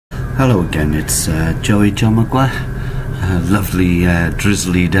Hello again, it's Joey John Maguire. A lovely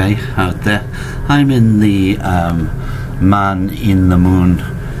drizzly day out there. I'm in the Man in the Moon.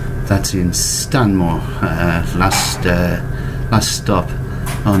 That's in Stanmore, last stop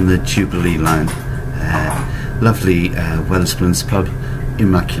on the Jubilee line. Lovely Wetherspoons pub,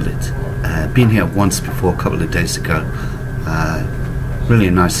 immaculate. Been here once before, a couple of days ago.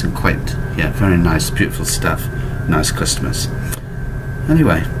 Really nice and quaint. Yeah, very nice, beautiful stuff, nice customers.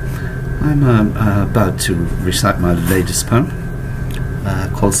 Anyway, I'm about to recite my latest poem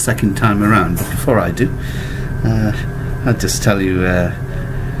called Second Time Around, but before I do, I'll just tell you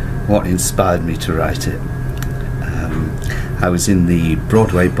what inspired me to write it. I was in the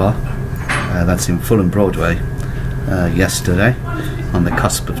Broadway bar, that's in Fulham Broadway, yesterday, on the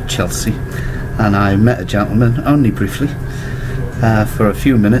cusp of Chelsea, and I met a gentleman, only briefly, for a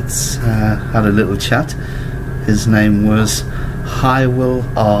few minutes, had a little chat. His name was Hywell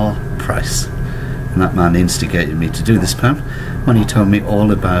R. Price, and that man instigated me to do this poem when he told me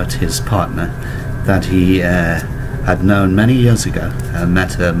all about his partner that he had known many years ago and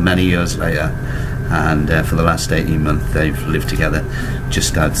met her many years later, and for the last 18 months they've lived together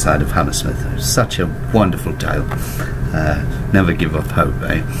just outside of Hammersmith. Such a wonderful tale. Never give up hope,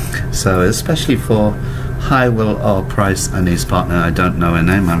 eh? So especially for Hywell R. Price and his partner, I don't know her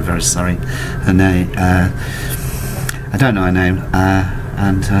name, I'm very sorry, her name, I don't know her name,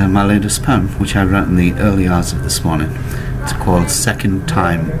 and my latest poem, which I wrote in the early hours of this morning. It's called Second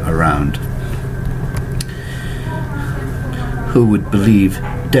Time Around. Who would believe,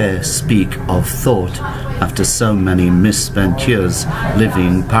 dare speak of thought after so many misspent years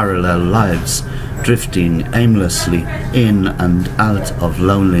living parallel lives, drifting aimlessly in and out of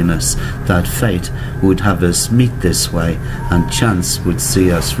loneliness, that fate would have us meet this way and chance would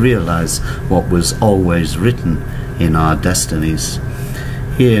see us realize what was always written in our destinies.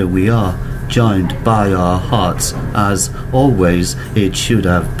 Here we are, joined by our hearts, as always it should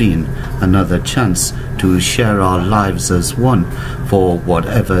have been, another chance to share our lives as one for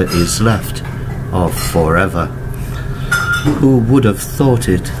whatever is left of forever. Who would have thought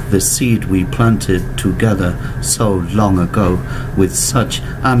it, the seed we planted together so long ago with such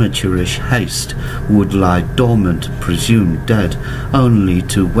amateurish haste would lie dormant, presumed dead, only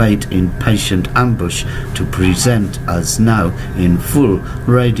to wait in patient ambush to present us now in full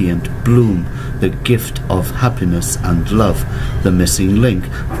radiant bloom the gift of happiness and love, the missing link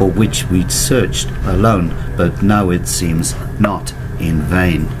for which we'd searched alone, but now it seems not in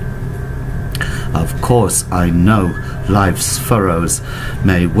vain. Of course I know life's furrows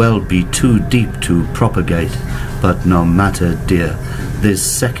may well be too deep to propagate, but no matter, dear, this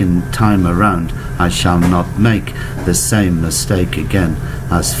second time around I shall not make the same mistake again,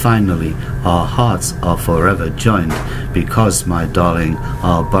 as finally our hearts are forever joined, because, my darling,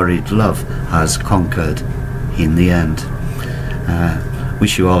 our buried love has conquered in the end.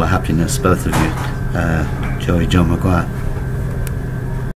 Wish you all a happiness, both of you. Joey John Maguire.